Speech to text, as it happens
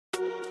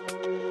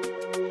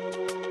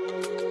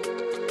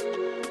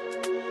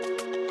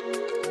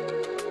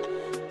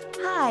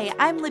Hi,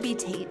 I'm Libby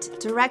Tate,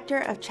 Director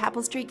of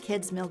Chapel Street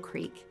Kids Mill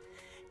Creek.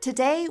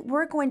 Today,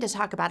 we're going to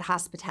talk about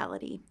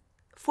hospitality.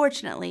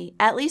 Fortunately,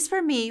 at least for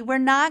me, we're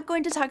not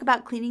going to talk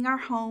about cleaning our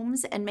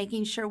homes and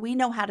making sure we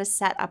know how to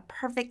set a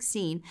perfect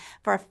scene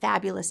for a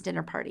fabulous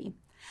dinner party.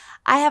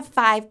 I have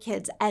 5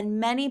 kids and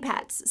many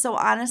pets, so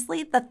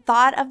honestly, the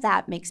thought of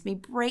that makes me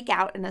break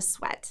out in a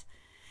sweat.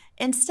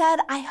 Instead,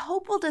 I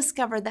hope we'll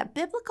discover that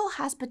biblical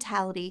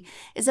hospitality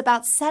is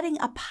about setting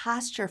a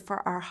posture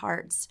for our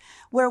hearts,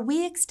 where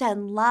we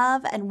extend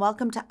love and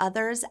welcome to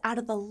others out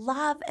of the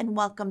love and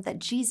welcome that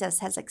Jesus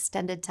has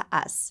extended to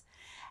us.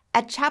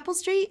 At Chapel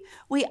Street,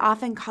 we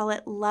often call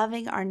it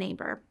loving our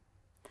neighbor.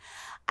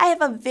 I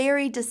have a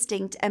very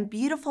distinct and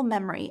beautiful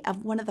memory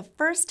of one of the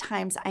first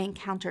times I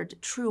encountered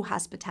true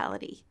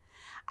hospitality.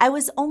 I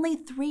was only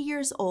 3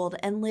 years old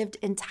and lived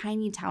in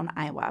tiny town,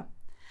 Iowa.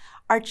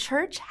 Our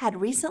church had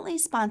recently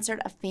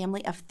sponsored a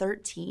family of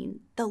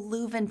 13, the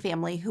Leuven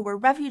family, who were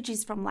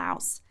refugees from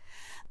Laos.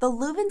 The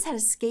Leuvens had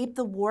escaped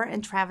the war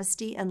and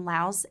travesty in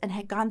Laos and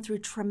had gone through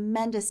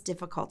tremendous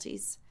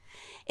difficulties.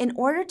 In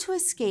order to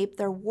escape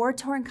their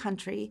war-torn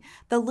country,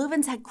 the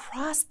Leuvens had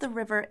crossed the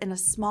river in a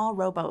small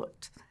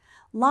rowboat.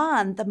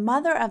 Lon, the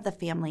mother of the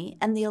family,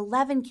 and the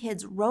 11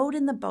 kids rowed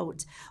in the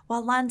boat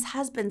while Lon's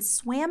husband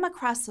swam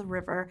across the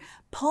river,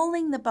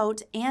 pulling the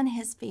boat and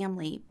his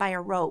family by a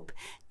rope,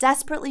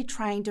 desperately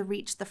trying to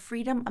reach the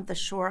freedom of the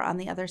shore on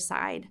the other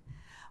side.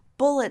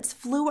 Bullets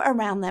flew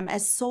around them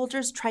as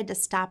soldiers tried to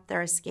stop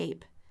their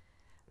escape.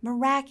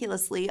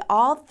 Miraculously,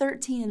 all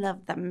 13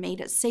 of them made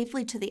it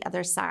safely to the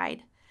other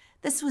side.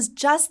 This was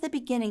just the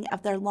beginning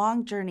of their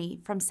long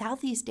journey from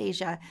Southeast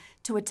Asia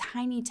to a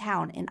tiny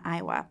town in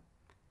Iowa.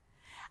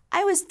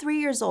 I was 3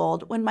 years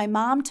old when my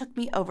mom took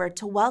me over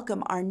to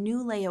welcome our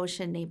new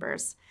Laotian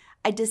neighbors.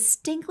 I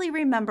distinctly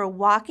remember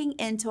walking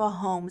into a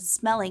home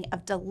smelling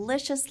of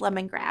delicious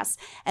lemongrass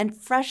and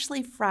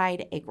freshly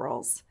fried egg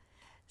rolls.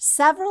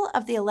 Several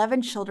of the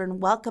 11 children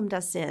welcomed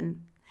us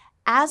in,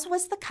 as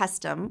was the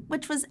custom,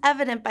 which was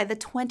evident by the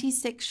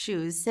 26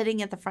 shoes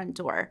sitting at the front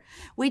door.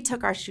 We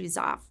took our shoes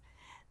off.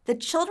 The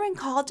children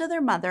called to their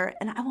mother,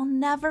 and I will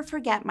never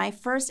forget my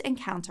first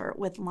encounter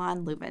with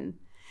Lon Leuven.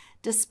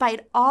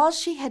 Despite all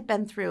she had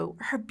been through,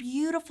 her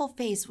beautiful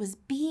face was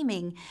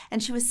beaming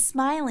and she was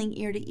smiling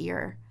ear to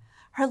ear.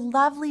 Her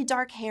lovely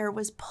dark hair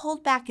was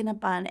pulled back in a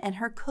bun and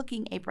her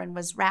cooking apron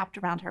was wrapped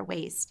around her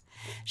waist.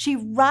 She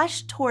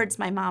rushed towards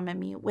my mom and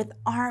me with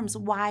arms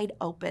wide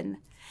open.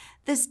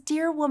 This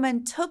dear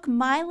woman took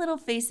my little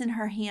face in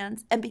her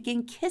hands and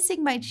began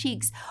kissing my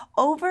cheeks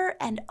over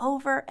and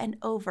over and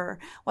over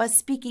while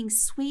speaking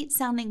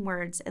sweet-sounding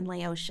words in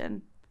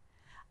Laotian.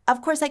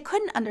 Of course, I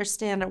couldn't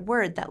understand a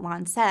word that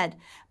Lon said,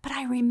 but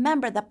I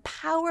remember the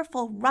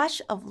powerful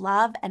rush of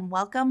love and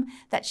welcome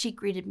that she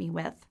greeted me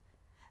with.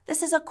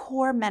 This is a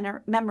core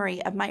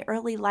memory of my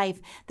early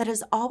life that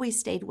has always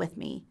stayed with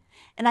me,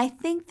 and I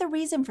think the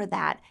reason for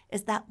that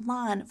is that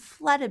Lon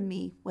flooded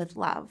me with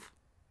love.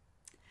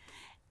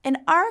 In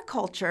our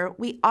culture,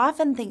 we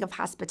often think of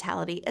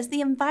hospitality as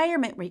the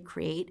environment we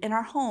create in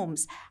our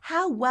homes,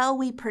 how well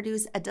we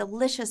produce a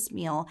delicious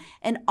meal,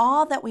 and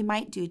all that we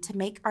might do to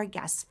make our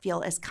guests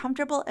feel as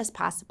comfortable as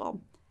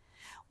possible.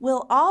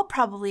 We'll all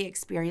probably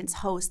experience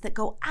hosts that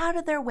go out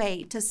of their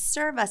way to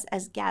serve us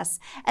as guests,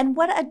 and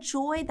what a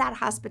joy that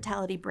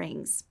hospitality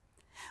brings.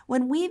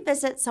 When we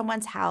visit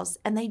someone's house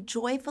and they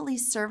joyfully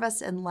serve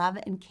us in love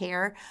and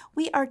care,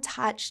 we are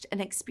touched and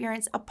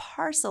experience a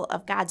parcel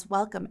of God's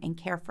welcome and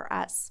care for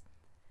us.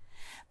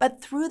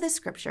 But through the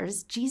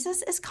scriptures,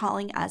 Jesus is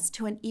calling us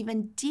to an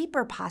even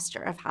deeper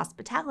posture of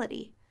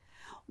hospitality.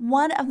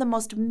 One of the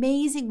most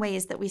amazing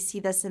ways that we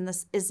see this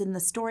is in the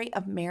story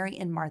of Mary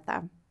and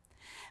Martha.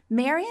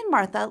 Mary and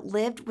Martha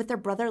lived with their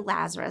brother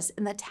Lazarus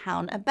in the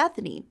town of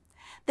Bethany.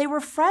 They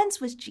were friends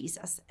with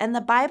Jesus, and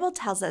the Bible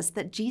tells us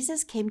that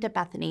Jesus came to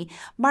Bethany.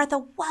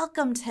 Martha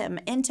welcomed him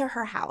into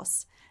her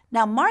house.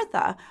 Now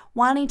Martha,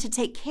 wanting to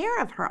take care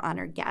of her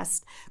honored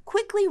guest,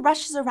 quickly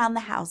rushes around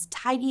the house,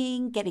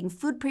 tidying, getting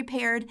food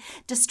prepared,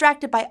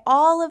 distracted by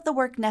all of the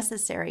work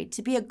necessary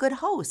to be a good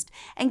host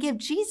and give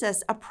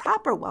Jesus a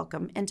proper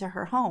welcome into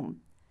her home.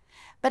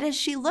 But as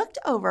she looked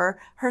over,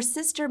 her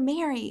sister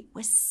Mary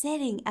was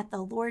sitting at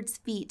the Lord's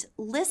feet,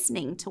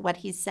 listening to what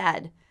he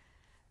said.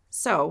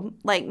 So,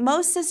 like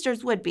most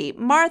sisters would be,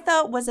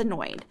 Martha was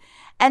annoyed,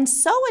 and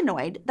so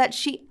annoyed that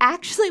she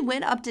actually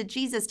went up to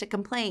Jesus to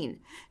complain.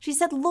 She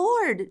said,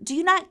 "Lord, do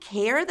you not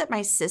care that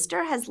my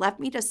sister has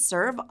left me to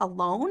serve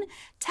alone?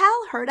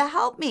 Tell her to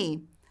help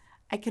me."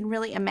 I can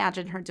really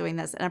imagine her doing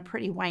this in a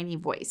pretty whiny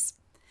voice.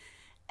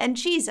 And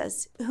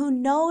Jesus, who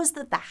knows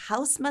that the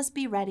house must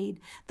be readied,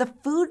 the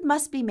food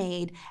must be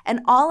made, and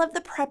all of the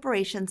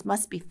preparations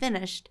must be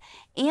finished,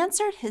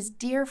 answered his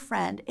dear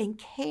friend in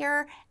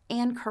care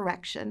and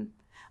correction.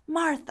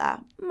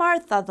 "Martha,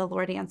 Martha," the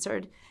Lord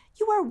answered,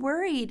 "you are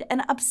worried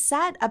and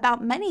upset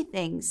about many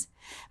things,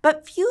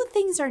 but few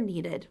things are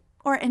needed,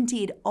 or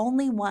indeed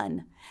only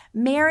one.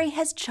 Mary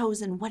has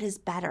chosen what is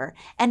better,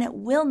 and it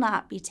will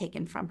not be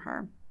taken from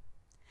her."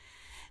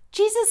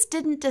 Jesus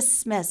didn't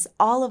dismiss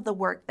all of the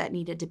work that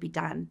needed to be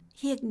done.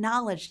 He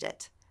acknowledged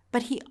it.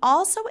 But he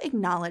also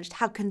acknowledged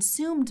how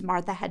consumed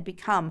Martha had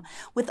become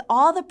with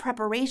all the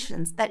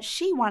preparations that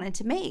she wanted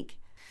to make.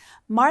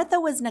 Martha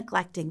was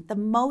neglecting the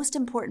most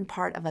important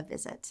part of a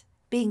visit,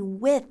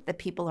 being with the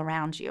people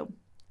around you.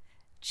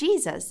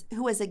 Jesus,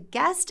 who was a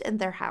guest in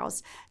their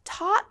house,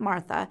 taught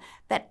Martha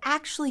that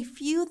actually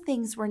few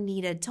things were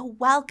needed to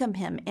welcome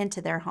him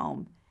into their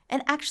home.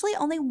 And actually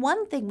only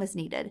one thing was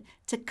needed: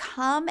 to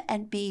come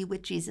and be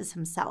with Jesus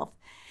himself,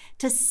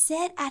 to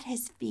sit at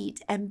his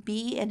feet and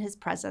be in his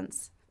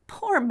presence.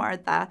 Poor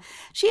Martha.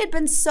 She had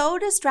been so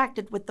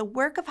distracted with the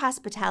work of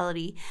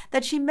hospitality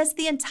that she missed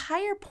the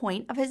entire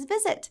point of his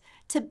visit,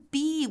 to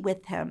be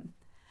with him.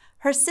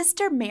 Her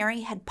sister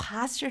Mary had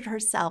postured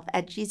herself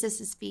at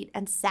Jesus' feet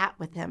and sat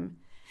with him.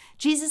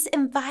 Jesus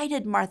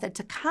invited Martha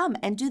to come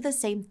and do the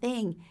same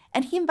thing,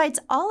 and he invites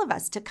all of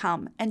us to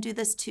come and do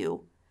this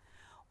too.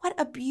 What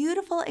a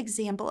beautiful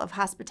example of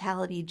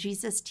hospitality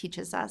Jesus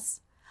teaches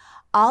us.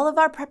 All of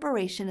our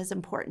preparation is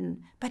important,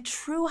 but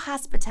true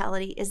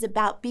hospitality is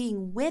about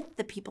being with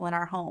the people in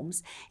our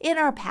homes, in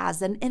our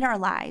paths, and in our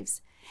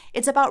lives.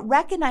 It's about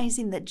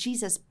recognizing that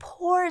Jesus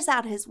pours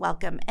out his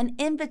welcome and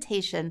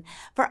invitation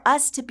for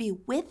us to be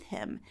with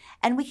him,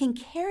 and we can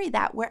carry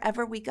that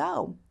wherever we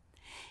go.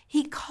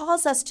 He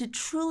calls us to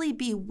truly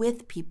be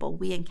with people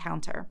we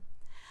encounter.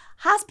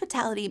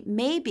 Hospitality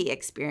may be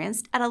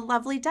experienced at a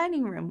lovely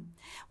dining room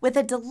with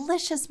a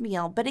delicious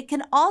meal, but it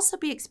can also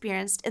be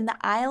experienced in the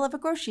aisle of a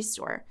grocery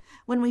store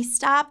when we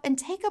stop and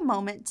take a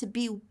moment to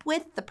be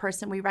with the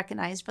person we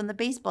recognize from the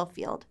baseball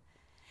field.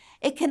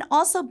 It can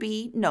also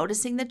be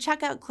noticing the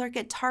checkout clerk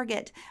at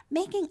Target,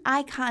 making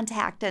eye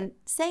contact and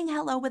saying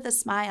hello with a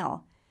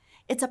smile.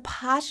 It's a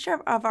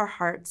posture of our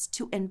hearts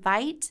to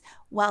invite,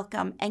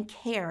 welcome, and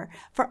care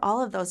for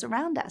all of those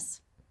around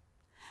us.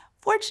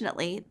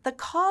 Fortunately, the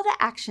call to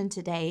action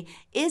today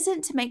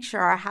isn't to make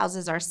sure our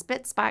houses are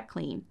spit-spot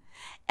clean.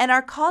 And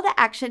our call to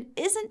action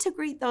isn't to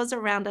greet those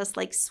around us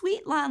like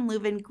sweet Lon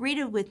Leuven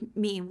greeted with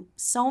me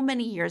so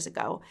many years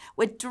ago,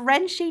 with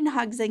drenching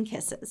hugs and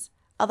kisses,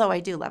 although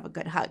I do love a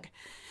good hug.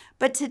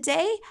 But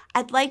today,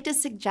 I'd like to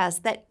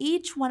suggest that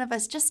each one of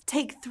us just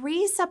take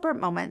 3 separate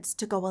moments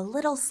to go a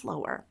little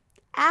slower.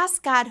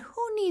 Ask God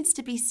who needs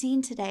to be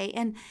seen today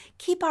and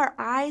keep our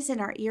eyes and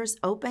our ears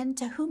open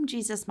to whom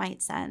Jesus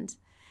might send.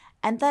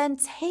 And then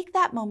take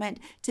that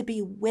moment to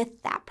be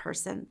with that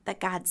person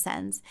that God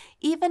sends,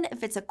 even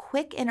if it's a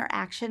quick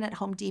interaction at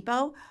Home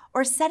Depot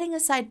or setting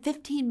aside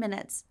 15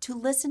 minutes to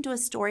listen to a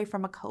story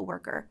from a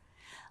coworker.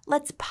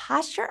 Let's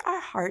posture our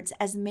hearts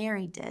as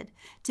Mary did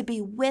to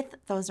be with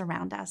those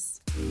around us.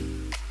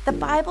 The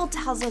Bible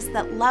tells us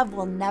that love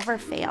will never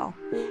fail.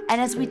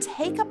 And as we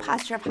take a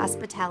posture of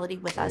hospitality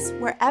with us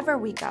wherever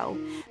we go,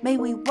 may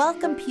we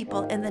welcome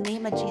people in the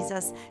name of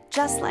Jesus,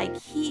 just like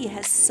he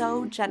has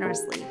so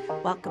generously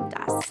welcomed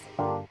us.